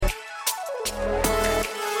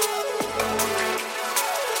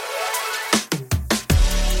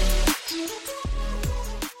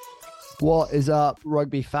What is up,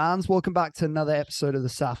 rugby fans? Welcome back to another episode of the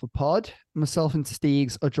Safa Pod. Myself and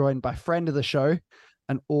Steegs are joined by friend of the show,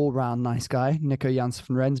 an all-round nice guy, Nico Janssen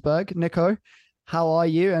from Rensburg. Nico, how are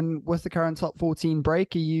you? And with the current top 14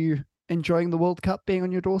 break, are you enjoying the World Cup being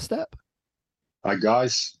on your doorstep? Hi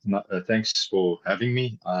guys, thanks for having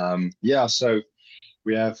me. So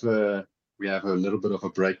we have a little bit of a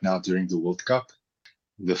break now during the World Cup.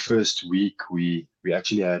 The first week we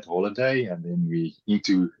actually had holiday, and then we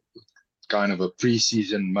into kind of a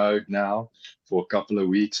pre-season mode now for a couple of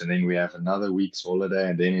weeks, and then we have another week's holiday,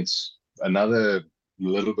 and then it's another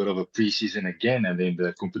little bit of a pre-season again, and then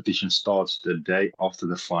the competition starts the day after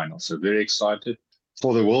the final. So very excited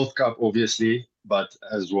for the World Cup, obviously, but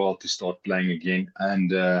as well to start playing again.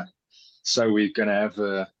 And so we're gonna have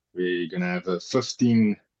a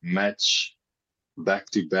 15 match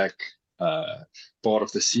back-to-back part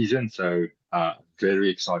of the season. So very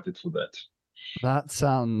excited for that. That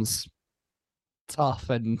sounds tough,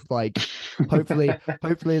 and like hopefully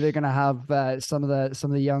they're gonna have some of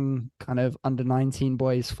the young kind of under 19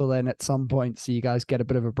 boys fill in at some point, so you guys get a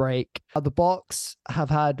bit of a break. The Boks have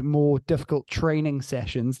had more difficult training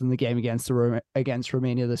sessions than the game against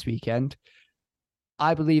Romania this weekend.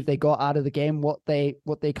 I believe they got out of the game what they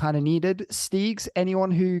kind of needed. Steegs,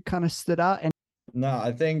 anyone who kind of stood out? No,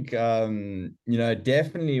 I think definitely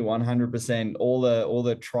 100% all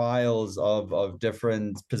the trials of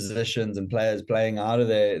different positions and players playing out of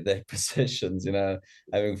their positions,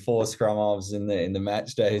 having 4 scrum halves in the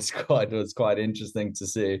match day was quite interesting to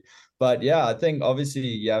see. But yeah, I think obviously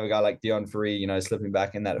you have a guy like Dion Free, slipping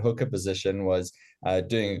back in that hooker position was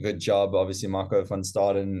doing a good job. Obviously, Marco van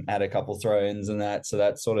Staden had a couple throw-ins and that, so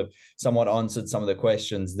that sort of somewhat answered some of the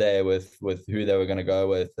questions there with who they were going to go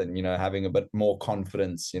with, and having a bit more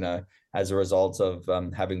confidence, as a result of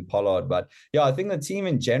having Pollard. But yeah, I think the team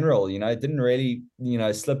in general, didn't really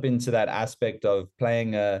slip into that aspect of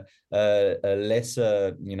playing a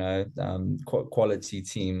lesser quality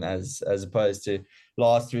team as opposed to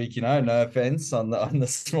last week. No offense on the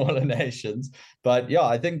smaller nations, but yeah,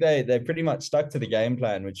 I think they pretty much stuck to the game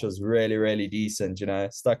plan, which was really, really decent.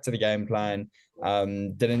 Stuck to the game plan,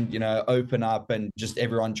 didn't open up and just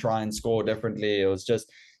everyone try and score differently. It was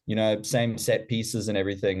just same set pieces and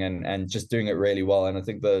everything, and just doing it really well. And I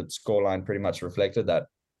think the scoreline pretty much reflected that.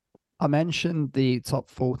 I mentioned the top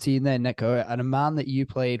 14 there, Nico, and a man that you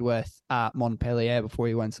played with at Montpellier before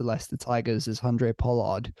he went to Leicester Tigers is Handré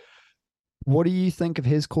Pollard. What do you think of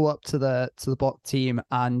his call up to the Boks team,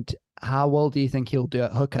 and how well do you think he'll do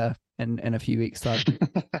at hooker in a few weeks' time?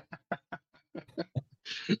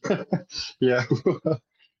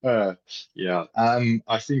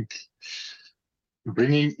 I think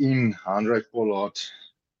bringing in Handré Pollard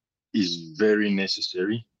is very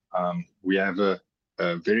necessary. We have a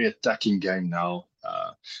very attacking game now.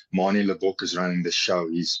 Manie Lebok is running the show.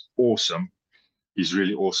 He's awesome. He's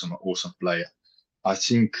really awesome, an awesome player. I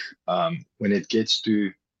think when it gets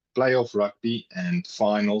to playoff rugby and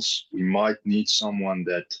finals, we might need someone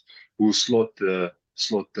that will slot the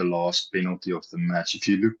last penalty of the match. If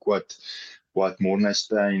you look what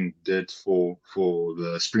Mornestein did for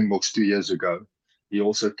the Springboks 2 years ago, he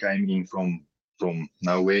also came in from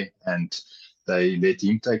nowhere, and they let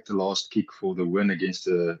him take the last kick for the win against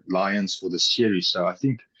the Lions for the series. So I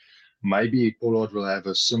think maybe Pollard will have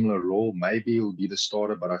a similar role. Maybe he'll be the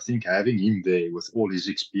starter, but I think having him there with all his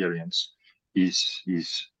experience is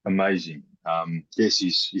amazing. Yes,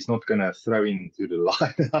 he's not going to throw into the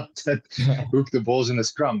line out and hook the balls in the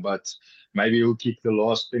scrum, but maybe he'll kick the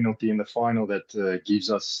last penalty in the final that gives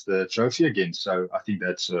us the trophy again. So I think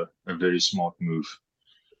that's a very smart move.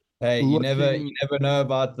 Hey, you never know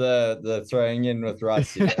about the throwing in with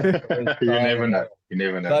Russ. You never know.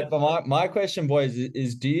 But my question, boys,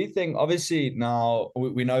 is do you think, obviously now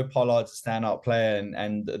we know Pollard's a standout player,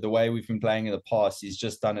 and the way we've been playing in the past, he's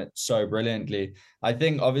just done it so brilliantly. I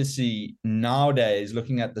think obviously nowadays,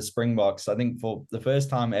 looking at the Springboks, I think for the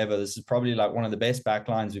first time ever, this is probably like one of the best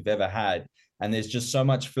backlines we've ever had. And there's just so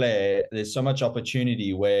much flair. There's so much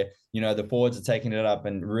opportunity where, the forwards are taking it up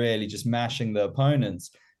and really just mashing the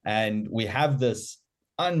opponents. And we have this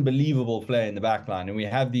unbelievable flair in the back line, and we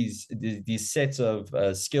have these sets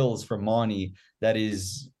of skills from Manie that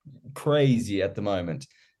is crazy at the moment.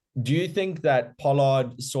 Do you think that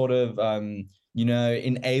Pollard sort of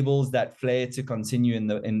enables that flair to continue in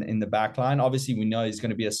the back line? Obviously, we know he's going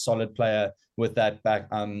to be a solid player with that back,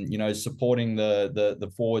 supporting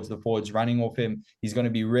the forwards running off him. He's going to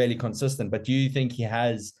be really consistent. But do you think he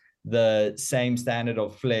has the same standard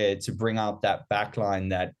of flair to bring out that back line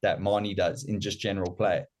that Manie does in just general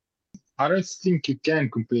play? I don't think you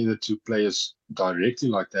can compare the two players directly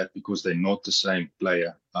like that because they're not the same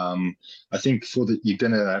player. I think you're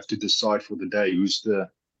gonna have to decide for the day who's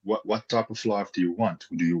what type of life do you want?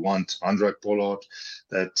 Do you want Andre Pollard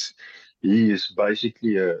that he is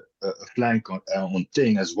basically a flank on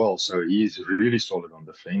 10 as well, so he is really solid on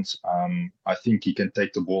defense. I think he can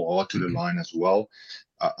take the ball hard to the line as well.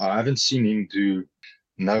 I haven't seen him do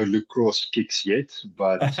no lacrosse kicks yet,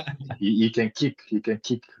 but he can kick. He can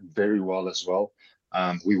kick very well as well.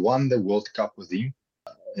 We won the World Cup with him,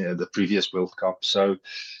 the previous World Cup. So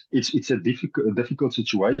it's a difficult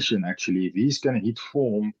situation actually. If he's going to hit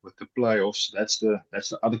form with the playoffs, that's the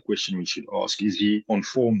other question we should ask. Is he on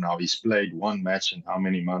form now? He's played one match in how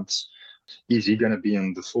many months? Is he going to be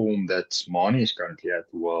in the form that Mani is currently at?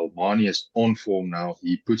 Well, Mani is on form now.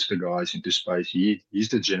 He puts the guys into space. He's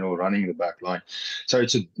the general running the back line. So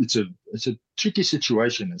it's a tricky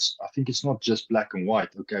situation. I think it's not just black and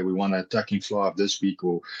white. Okay, we want to attacking fly this week,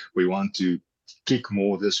 or we want to kick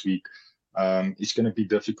more this week. It's going to be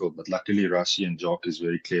difficult, but luckily Rassie and Jock is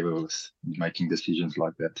very clever with making decisions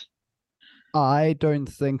like that. I don't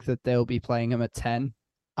think that they'll be playing him at 10.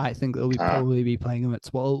 I think they'll probably be playing him at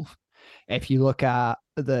 12. If you look at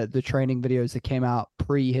the training videos that came out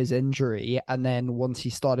pre his injury, and then once he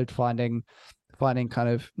started finding kind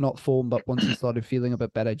of not form, but once he started feeling a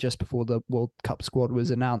bit better just before the World Cup squad was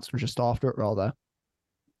announced, or just after it rather,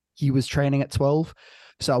 he was training at 12.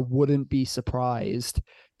 So I wouldn't be surprised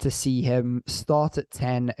to see him start at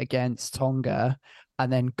 10 against Tonga,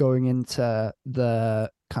 and then going into the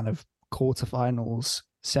kind of quarterfinals,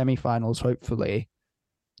 semifinals, hopefully,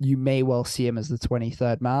 you may well see him as the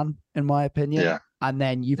 23rd man, in my opinion. Yeah. And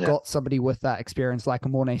then you've got somebody with that experience like a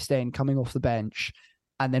Mornay Stain coming off the bench,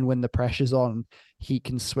 and then when the pressure's on, he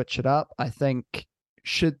can switch it up. I think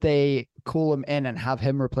should they call him in and have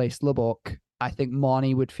him replace Lubbock, I think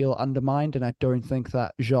Mani would feel undermined, and I don't think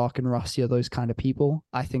that Jacques and Rassie are those kind of people.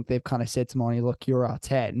 I think they've kind of said to Mani, look, you're our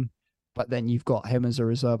 10, but then you've got him as a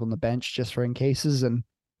reserve on the bench just for in cases, and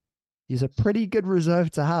he's a pretty good reserve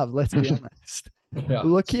to have, let's be honest. Yeah.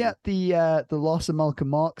 Looking at the loss of Malcolm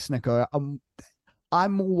Marks, Nico,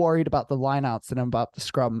 I'm more worried about the lineouts than I'm about the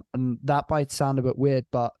scrum, and that might sound a bit weird,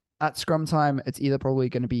 but at scrum time, it's either probably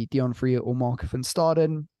going to be Dion Free or Marco van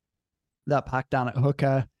Staden. That pack down at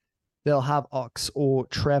hooker. They'll have Ox or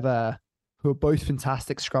Trevor, who are both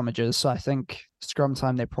fantastic scrummagers. So I think scrum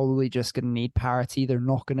time, they're probably just going to need parity. They're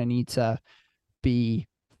not going to need to be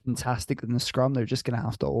fantastic in the scrum. They're just going to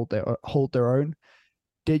have to hold their own.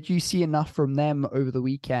 Did you see enough from them over the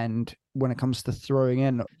weekend when it comes to throwing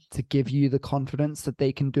in to give you the confidence that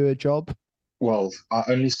they can do a job? Well, I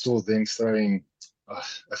only saw them throwing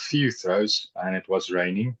a few throws, and it was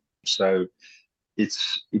raining. So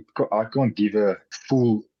I can't give a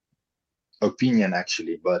full opinion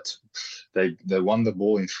actually, but they won the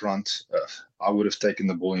ball in front. I would have taken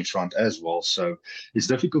the ball in front as well. So it's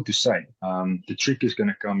difficult to say. The trick is going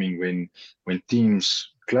to come in when teams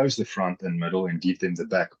close the front and middle and give them the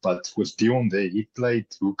back. But with Dion there, he played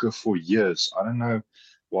hooker for years. I don't know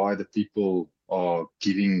why the people are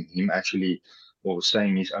giving him actually, or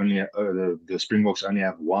saying he's only the Springboks only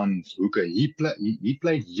have one hooker. He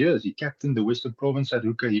played years. He captained the Western Province at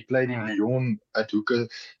hooker. He played in Lyon at hooker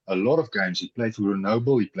a lot of games. He played for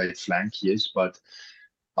Grenoble. He played flank, yes, but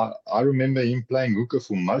I remember him playing hooker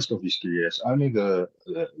for most of his career. It's only the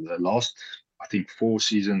last, I think, 4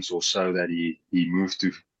 seasons or so that he moved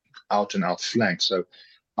to out and out flank. So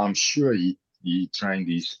I'm sure he trained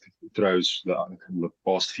these throws the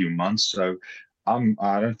past few months. So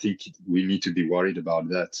I don't think we need to be worried about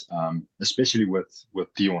that, especially with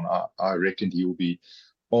Dion. I reckon he will be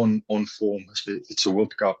on form. It's a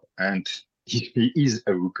World Cup, and he is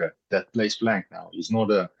a hooker that plays flank now. He's not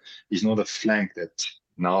a flank that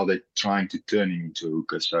now they're trying to turn him into a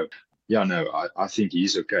hooker. So yeah, no, I think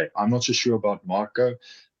he's okay. I'm not so sure about Marco,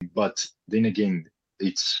 but then again,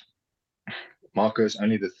 Marco is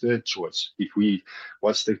only the third choice.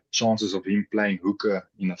 What's the chances of him playing hooker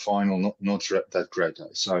in a final? Not that great.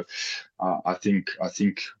 So I think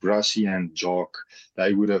Rassie and Jock,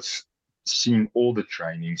 they would have seen all the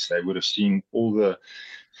trainings. They would have seen all the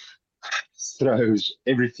throws,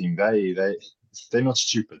 everything. They're not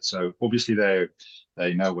stupid. So obviously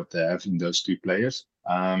they know what they have in those two players.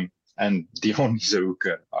 And Dion is a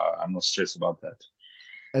hooker. I'm not stressed about that.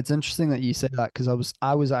 It's interesting that you said that, because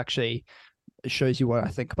I was actually. It shows you what I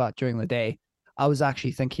think about during the day. I was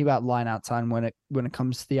actually thinking about line out time when it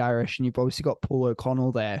comes to the Irish, and you've obviously got Paul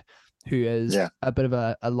O'Connell there, who is a bit of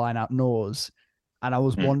a line out nose. And I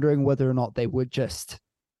was wondering whether or not they would just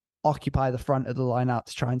occupy the front of the line out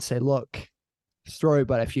to try and say, look, throw,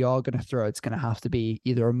 but if you are going to throw, it's going to have to be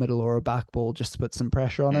either a middle or a back ball just to put some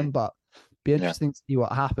pressure on him. But be interesting to see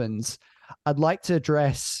what happens. I'd like to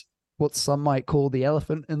address what some might call the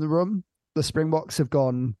elephant in the room. The Springboks have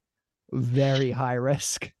gone very high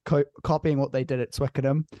risk, copying what they did at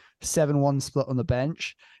Twickenham. 7-1 split on the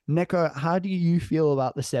bench. Nico, how do you feel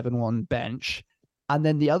about the 7-1 bench? And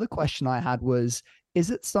then the other question I had was, is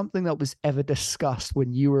it something that was ever discussed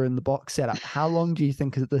when you were in the box setup? How long do you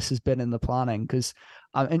think this has been in the planning? Because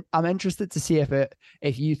I'm interested to see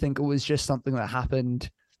if you think it was just something that happened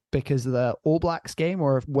because of the All Blacks game,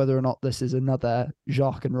 or whether or not this is another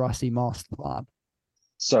Jacques and Rossi master plan.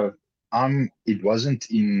 So it wasn't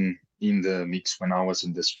in the mix when I was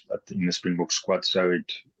in the Springbok squad, so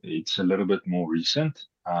it's a little bit more recent.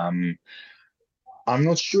 I'm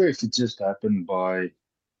not sure if it just happened by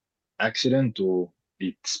accident or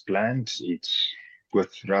it's planned. It's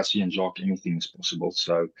with Rassie and Jacques, anything is possible.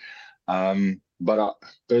 So, but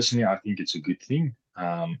personally, I think it's a good thing.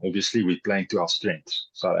 Obviously, we're playing to our strengths.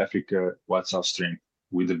 South Africa, what's our strength?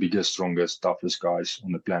 We're the biggest, strongest, toughest guys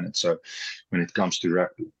on the planet. So, when it comes to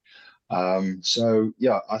rugby, so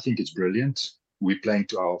yeah, I think it's brilliant. We're playing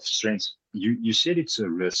to our strengths. You said it's a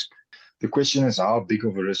risk. The question is, how big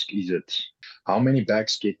of a risk is it? How many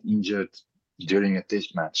backs get injured during a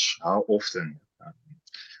test match? How often?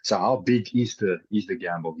 So how big is the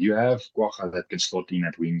gamble? You have Kwagga that can slot in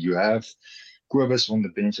at wing. You have Kobus on the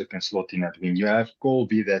bench that can slot in at wing. You have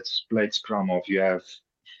Colby that's played scrum off. You have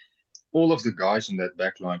all of the guys in that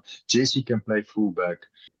back line. Jesse can play fullback.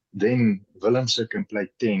 Then Willemse can play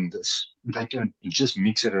 10. They can just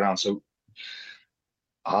mix it around. So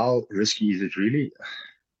how risky is it really?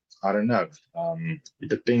 I don't know. It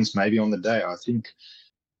depends maybe on the day. I think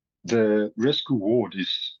the risk reward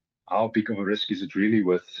is how big of a risk is it really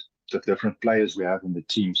with the different players we have in the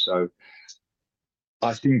team. So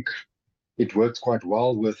I think it worked quite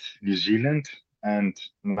well with New Zealand. And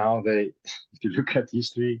now if you look at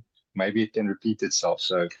history, maybe it can repeat itself.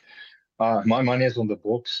 So my money is on the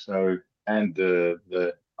Boks. So, and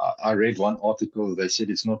I read one article. They said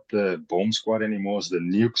it's not the bomb squad anymore; it's the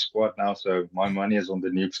nuke squad now. So my money is on the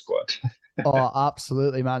nuke squad. Oh,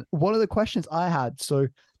 absolutely, man. One of the questions I had, so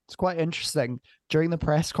it's quite interesting. During the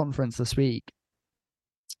press conference this week,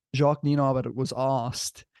 Jacques Nienaber was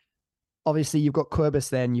asked. Obviously, you've got Kobus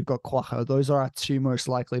there and you've got Kwagga. Those are our two most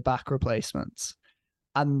likely back replacements.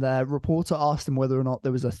 And the reporter asked him whether or not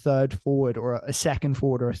there was a third forward or a second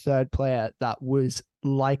forward or a third player that was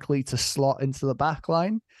likely to slot into the back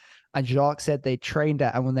line. And Jacques said they trained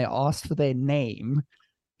it. And when they asked for their name,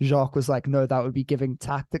 Jacques was like, no, that would be giving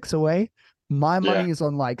tactics away. My money is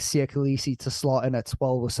on like Siya Kolisi to slot in at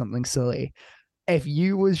 12 or something silly. If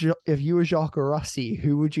you were Jacques or Rossi,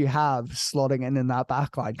 who would you have slotting in that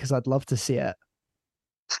back line? Because I'd love to see it.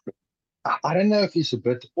 I don't know if he's a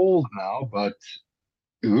bit old now, but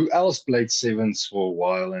who else played sevens for a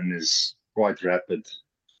while and is quite rapid?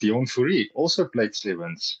 Dion Fourie also played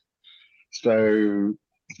sevens. So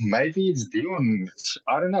maybe it's Dion.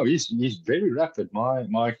 I don't know. He's very rapid.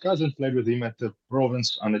 My cousin played with him at the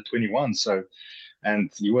province under 21. So,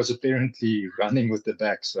 and he was apparently running with the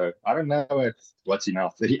back. So I don't know what's he now,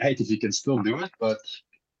 38, if he can still do it, but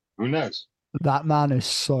who knows? That man is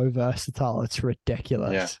so versatile. It's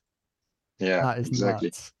ridiculous. Yeah, that is exactly.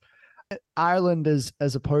 Nuts. Ireland as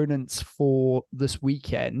opponents for this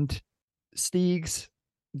weekend, Steegs,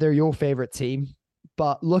 they're your favorite team,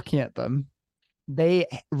 but looking at them, they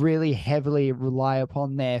really heavily rely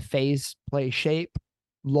upon their phase play shape,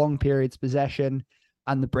 long periods possession,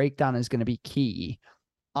 and the breakdown is going to be key.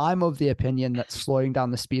 I'm of the opinion that slowing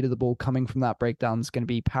down the speed of the ball coming from that breakdown is going to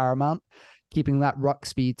be paramount, keeping that ruck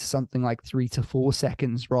speed to something like 3 to 4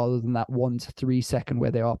 seconds rather than that 1 to 3 second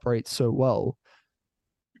where they operate so well.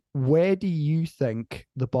 Where do you think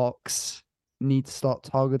the Boks need to start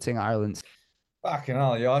targeting Ireland? Fucking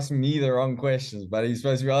hell, you're asking me the wrong questions, but he's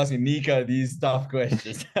supposed to be asking Nico these tough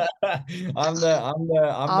questions. I'm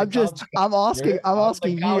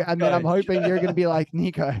asking you, and then I'm hoping you're gonna be like,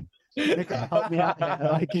 Nico, help me out here.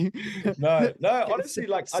 Like, no, honestly,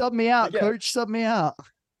 like sub me out, coach, sub me out.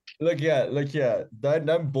 Look here.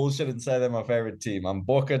 Don't bullshit and say they're my favorite team. I'm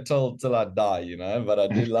Bokke till I die, you know. But I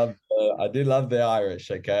do love the Irish.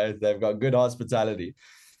 Okay, they've got good hospitality.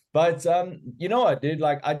 But you know what, dude?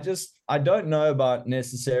 Like, I don't know about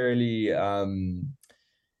necessarily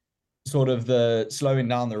sort of the slowing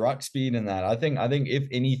down the ruck speed and that. I think if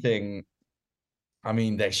anything, I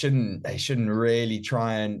mean, they shouldn't really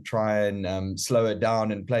try and slow it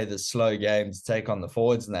down and play the slow game to take on the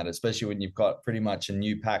forwards and that, especially when you've got pretty much a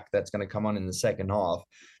new pack that's going to come on in the second half.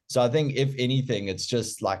 So I think if anything, it's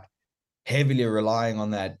just like heavily relying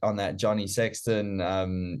on that Johnny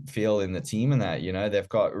Sexton feel in the team, and that, you know, they've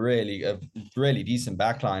got a really decent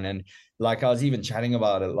backline. And like I was even chatting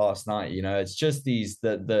about it last night, you know, it's just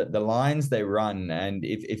the lines they run, and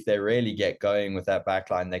if they really get going with that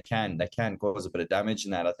backline, they can cause a bit of damage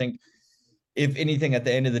in that. I think if anything, at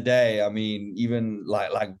the end of the day, I mean, even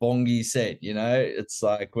like Bongi said, you know, it's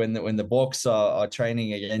like when the Boks are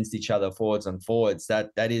training against each other, forwards on forwards,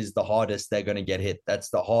 that is the hardest they're going to get hit. That's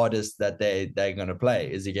the hardest that they're going to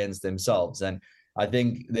play, is against themselves. And I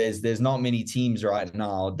think there's not many teams right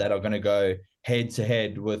now that are going to go head to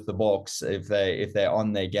head with the Boks if they're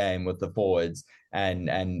on their game with the forwards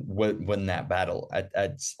and win that battle. At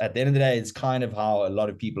the end of the day, it's kind of how a lot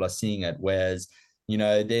of people are seeing it. Whereas, you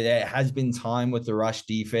know, there has been time with the rush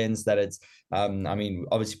defense that it's, I mean,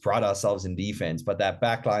 obviously pride ourselves in defense, but that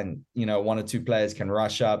backline, you know, one or two players can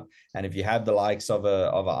rush up. And if you have the likes of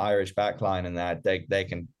an Irish backline and that, they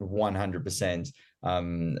can 100%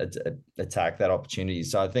 attack that opportunity.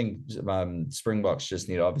 So I think Springboks just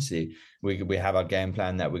need, obviously, we have our game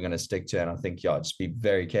plan that we're going to stick to. And I think, yeah, just be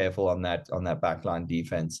very careful on that backline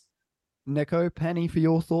defense. Nico, Penny, for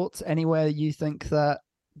your thoughts, anywhere you think that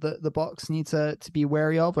the Boks need to be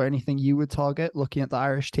wary of, or anything you would target looking at the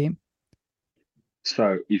Irish team?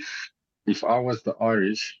 So if I was the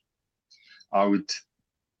Irish, I would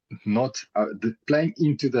not playing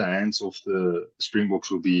into the hands of the Springboks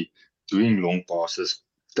will be doing long passes,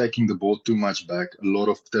 taking the ball too much back, a lot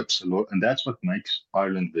of tips, and that's what makes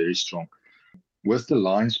Ireland very strong. With the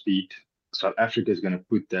line speed, South Africa is going to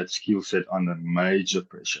put that skill set under major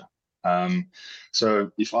pressure.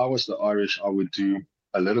 So if I was the Irish, I would do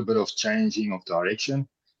a little bit of changing of direction.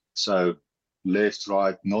 So left,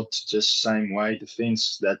 right, not just same way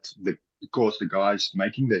defense, because the guys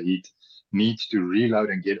making the hit need to reload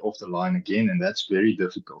and get off the line again, and that's very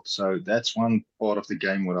difficult. So that's one part of the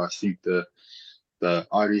game where I think the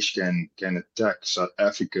Irish can attack South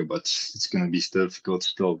Africa, but it's going to be difficult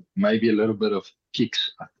still. Maybe a little bit of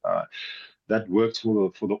kicks. That worked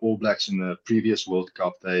for the All Blacks in the previous World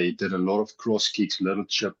Cup. They did a lot of cross kicks, little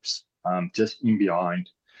chips, just in behind.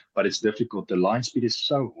 But it's difficult. The line speed is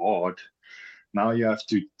so hard. Now you have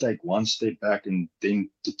to take one step back, and then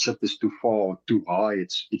the chip is too far or too high.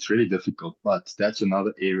 It's really difficult. But that's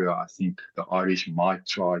another area I think the Irish might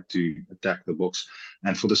try to attack the Boks.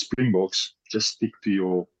 And for the Springboks, just stick to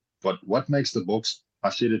your what makes the Boks. I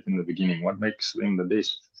said it in the beginning. What makes them the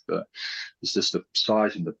best? It's just the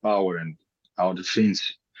size and the power, and our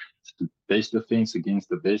defense, the best defense against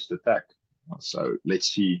the best attack. So let's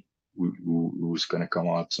see who's going to come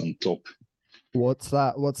out on top. What's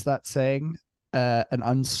that saying? An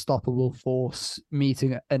unstoppable force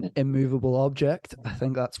meeting an immovable object. I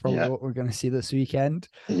think that's probably what we're going to see this weekend.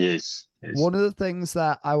 Yes. One of the things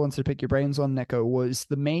that I wanted to pick your brains on, Nico, was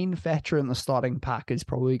the main fetcher in the starting pack is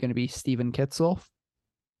probably going to be Steven Kitshoff.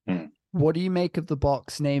 What do you make of the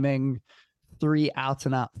Boks naming 3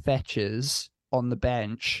 out-and-out fetchers on the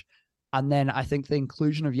bench? And then I think the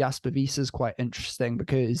inclusion of Jasper Wiese is quite interesting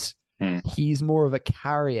because he's more of a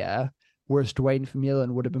carrier, whereas Dwayne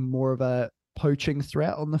Vermeulen would have been more of a poaching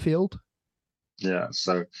threat on the field. Yeah,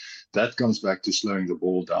 so that comes back to slowing the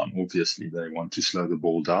ball down. Obviously, they want to slow the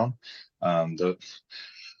ball down. I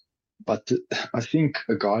think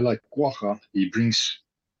a guy like Kwagga, he brings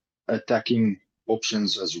attacking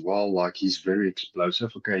options as well. Like, he's very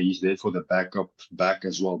explosive. Okay, he's there for the back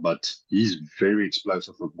as well, but he's very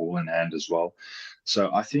explosive with ball in hand as well.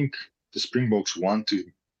 So I think the Springboks want to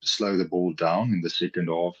slow the ball down in the second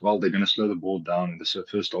half. Well, they're going to slow the ball down in the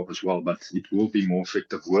first half as well, but it will be more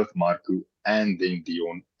effective with Marco and then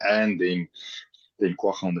Dion and then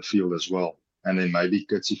Kwagga on the field as well, and then maybe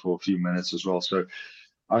Kitsi for a few minutes as well. So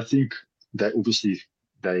I think that obviously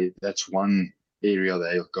that's one area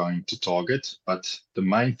they are going to target, but the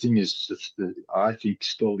main thing is I think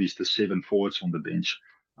still is the 7 forwards on the bench,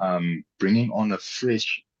 bringing on a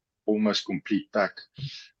fresh, almost complete pack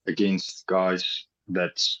against guys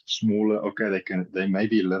that's smaller. Okay, they may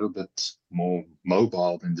be a little bit more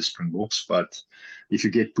mobile than the Springboks, but if you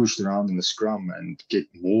get pushed around in the scrum and get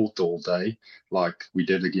mauled all day, like we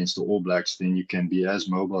did against the All Blacks, then you can be as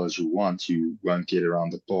mobile as you want. You won't get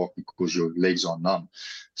around the park because your legs are numb.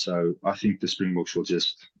 So I think the Springboks will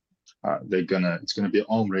just it's gonna be an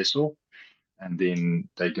arm wrestle, and then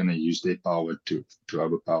they're gonna use their power to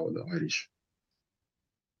overpower the Irish.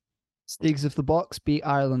 Steegs, if the Boks beat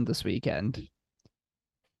Ireland this weekend,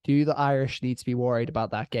 do the Irish need to be worried about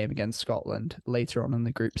that game against Scotland later on in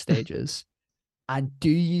the group stages? And do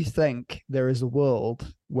you think there is a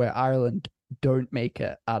world where Ireland don't make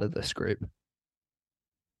it out of this group?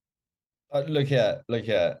 Look here.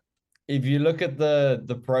 if you look at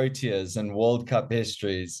the Proteas and World Cup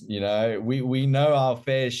histories, we know our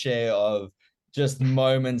fair share of just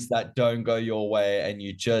moments that don't go your way and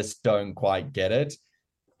you just don't quite get it.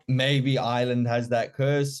 Maybe Ireland has that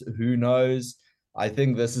curse. Who knows? I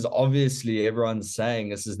think this is obviously everyone's saying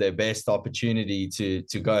this is their best opportunity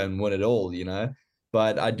to go and win it all,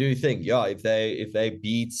 But I do think, yeah, if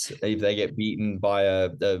they get beaten by a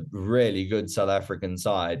really good South African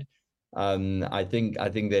side, I think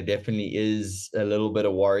there definitely is a little bit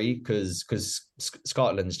of worry because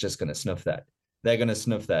Scotland's just going to sniff that. They're going to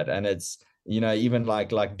sniff that, and it's even like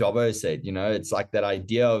Dobbo said, it's like that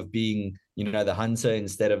idea of being the hunter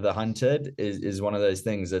instead of the hunted is one of those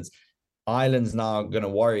things that's Ireland's now going to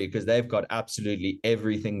worry because they've got absolutely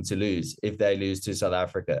everything to lose if they lose to South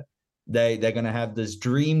Africa. They're going to have this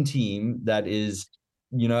dream team that is,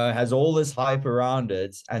 has all this hype around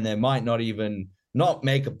it, and they might not even not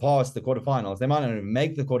make it past the quarterfinals. They might not even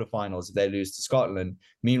make the quarterfinals if they lose to Scotland.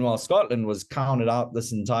 Meanwhile, Scotland was counted out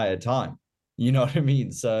this entire time. You know what I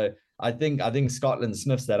mean? So I think Scotland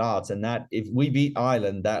sniffs that out, and that if we beat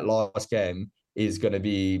Ireland, that last game is going to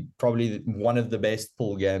be probably one of the best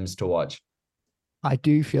pool games to watch. I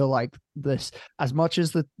do feel like this, as much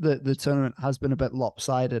as the tournament has been a bit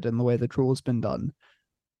lopsided in the way the draw's been done,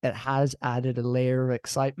 it has added a layer of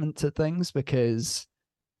excitement to things because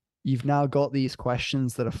you've now got these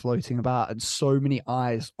questions that are floating about and so many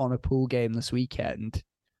eyes on a pool game this weekend.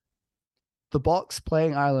 The Boks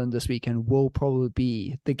playing Ireland this weekend will probably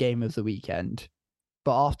be the game of the weekend.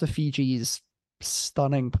 But after Fiji's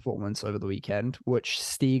stunning performance over the weekend, which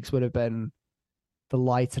Steegs would have been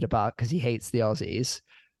delighted about because he hates the Aussies,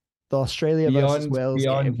 the Australia versus Wales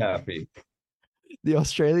game. Happy. The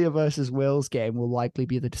Australia versus Wales game will likely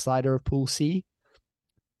be the decider of Pool C.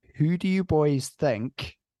 Who do you boys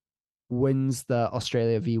think wins the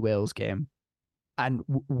Australia v Wales game? And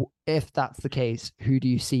if that's the case, who do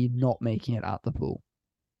you see not making it out the pool?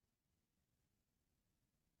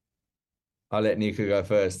 I'll let Nico go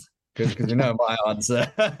first because you know my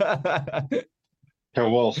answer. Okay,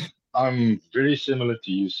 well, I'm very similar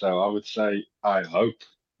to you, so I would say I hope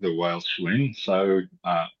the Wales win. So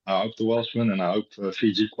I hope the Wales win, and I hope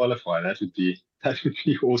Fiji qualify. That would be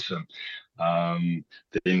awesome. Then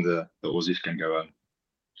the Aussies can go home.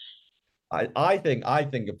 I think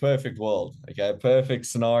a perfect world, okay, a perfect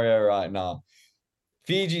scenario right now.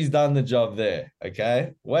 Fiji's done the job there,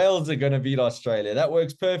 okay? Wales are going to beat Australia. That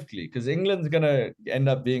works perfectly because England's going to end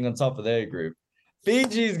up being on top of their group.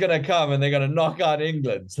 Fiji's going to come and they're going to knock out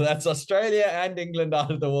England. So that's Australia and England out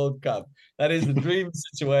of the World Cup. That is the dream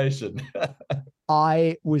situation.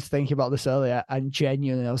 I was thinking about this earlier and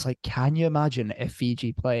genuinely I was like, can you imagine if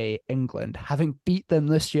Fiji play England, having beat them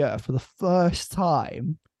this year for the first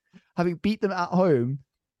time, having beat them at home,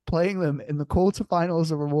 playing them in the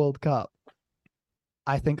quarterfinals of a World Cup?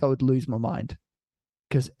 I think I would lose my mind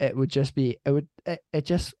because it would just be, it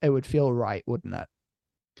would feel right, wouldn't it?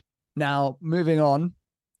 Now, moving on,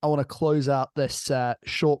 I want to close out this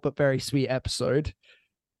short but very sweet episode,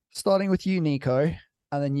 starting with you, Nico,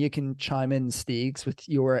 and then you can chime in, Steegs, with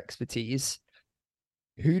your expertise.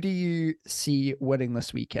 Who do you see winning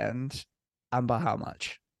this weekend and by how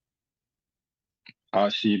much? I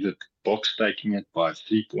see the Boks taking it by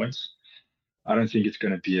 3 points. I don't think it's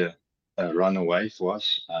going to be a runaway for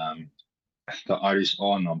us. The Irish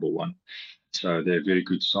are number one, so they're a very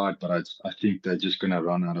good side, but I think they're just going to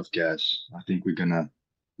run out of gas. I think we're going to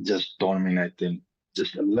just dominate them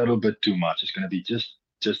just a little bit too much. It's going to be just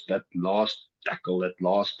that last tackle, that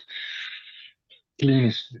last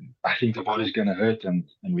cleanest. I think the body's going to hurt and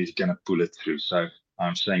we're going to pull it through. So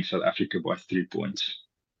I'm saying South Africa by 3 points.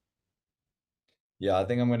 Yeah, I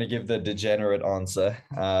think I'm going to give the degenerate answer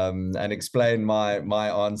and explain my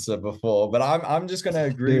answer before, but I'm just going to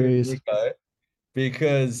agree with Nico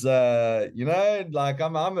because like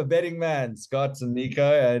I'm a betting man, Scott and Nico,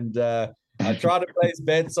 and I tried to place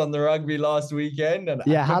bets on the rugby last weekend, and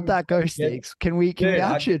yeah, how'd that go, Steegs? Can we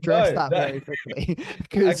actually address that very quickly?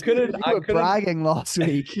 Because you were bragging last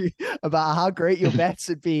week about how great your bets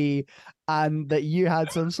would be, and that you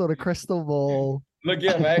had some sort of crystal ball. Look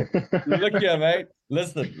here, mate.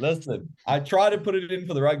 Listen. I tried to put it in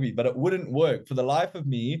for the rugby, but it wouldn't work for the life of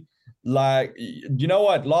me. Like, you know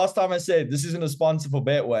what? Last time I said this isn't a sponsor for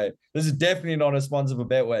Betway. This is definitely not a sponsor for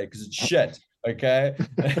Betway because it's shit. Okay.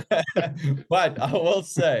 But I will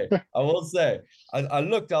say, I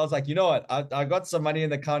looked, I was like, you know what? I got some money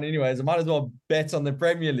in the account anyways. I might as well bet on the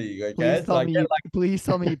Premier League. Okay. Please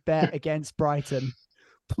tell me bet against Brighton.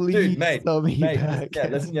 Please Dude, mate, tell me you listen,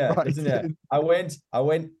 bet listen, listen, Brighton. I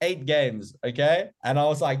went 8 games, okay? And I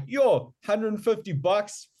was like, yo,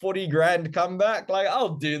 $150, 40 grand comeback. Like,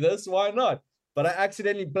 I'll do this. Why not? But I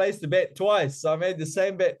accidentally placed the bet twice. So I made the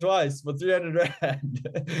same bet twice for 300 rand.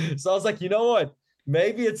 So I was like, you know what?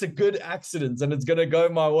 Maybe it's a good accident and it's going to go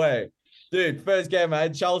my way. Dude, first game, I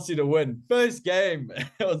had Chelsea to win. First game,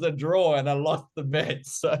 it was a draw and I lost the bet.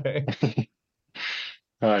 So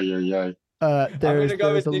Ay. I'm going to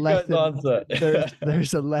go with Nico's answer.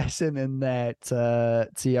 There's a lesson in there to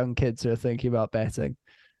young kids who are thinking about betting.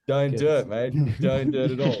 Don't do it, mate. Don't do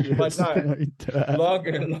it at all. But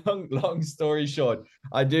no, long story short,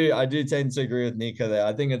 I do tend to agree with Nico there.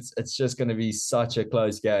 I think it's just going to be such a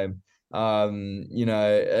close game. You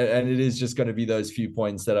know, and it is just going to be those few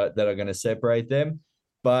points that are going to separate them.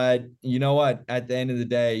 But you know what? At the end of the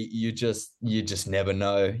day, you just never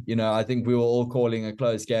know. You know, I think we were all calling a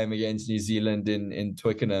close game against New Zealand in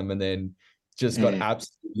Twickenham, and then just got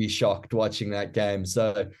absolutely shocked watching that game.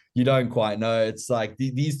 So you don't quite know. It's like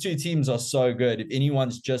these two teams are so good. If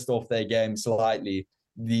anyone's just off their game slightly,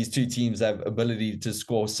 these two teams have ability to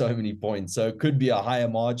score so many points. So it could be a higher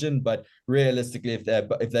margin, but realistically, if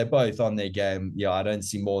they're both on their game, yeah, I don't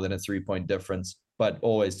see more than a 3-point difference, but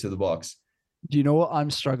always to the box. Do you know what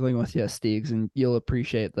I'm struggling with here, Steegs? And you'll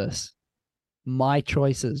appreciate this. My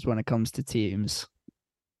choices when it comes to teams,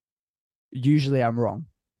 usually I'm wrong.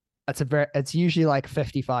 It's usually like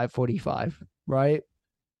 55-45, right?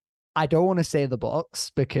 I don't want to say the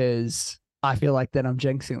Boks because I feel like then I'm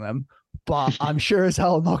jinxing them, but I'm sure as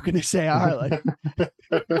hell not going to say Ireland.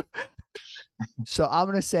 So I'm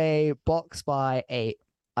going to say Boks by 8.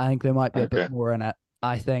 I think there might be a bit more in it.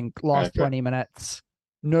 I think last 20 minutes,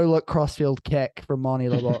 no look crossfield kick from Mani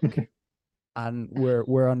Labok, and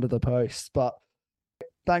we're under the post. But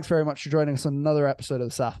thanks very much for joining us on another episode of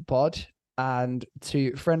the Safa Pod. And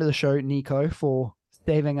to friend of the show, Nico, for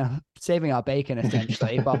saving our bacon,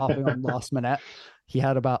 essentially, by hopping on last minute. He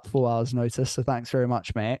had about 4 hours notice, so thanks very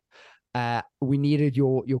much, mate. We needed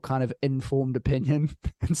your kind of informed opinion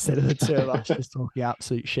instead of the two of us just talking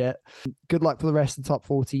absolute shit. Good luck for the rest of the top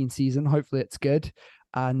 14 season. Hopefully it's good.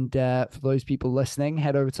 And for those people listening,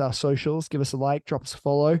 head over to our socials, give us a like, drop us a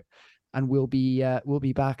follow, and we'll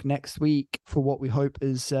be back next week for what we hope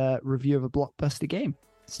is a review of a blockbuster game.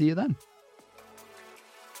 See you then.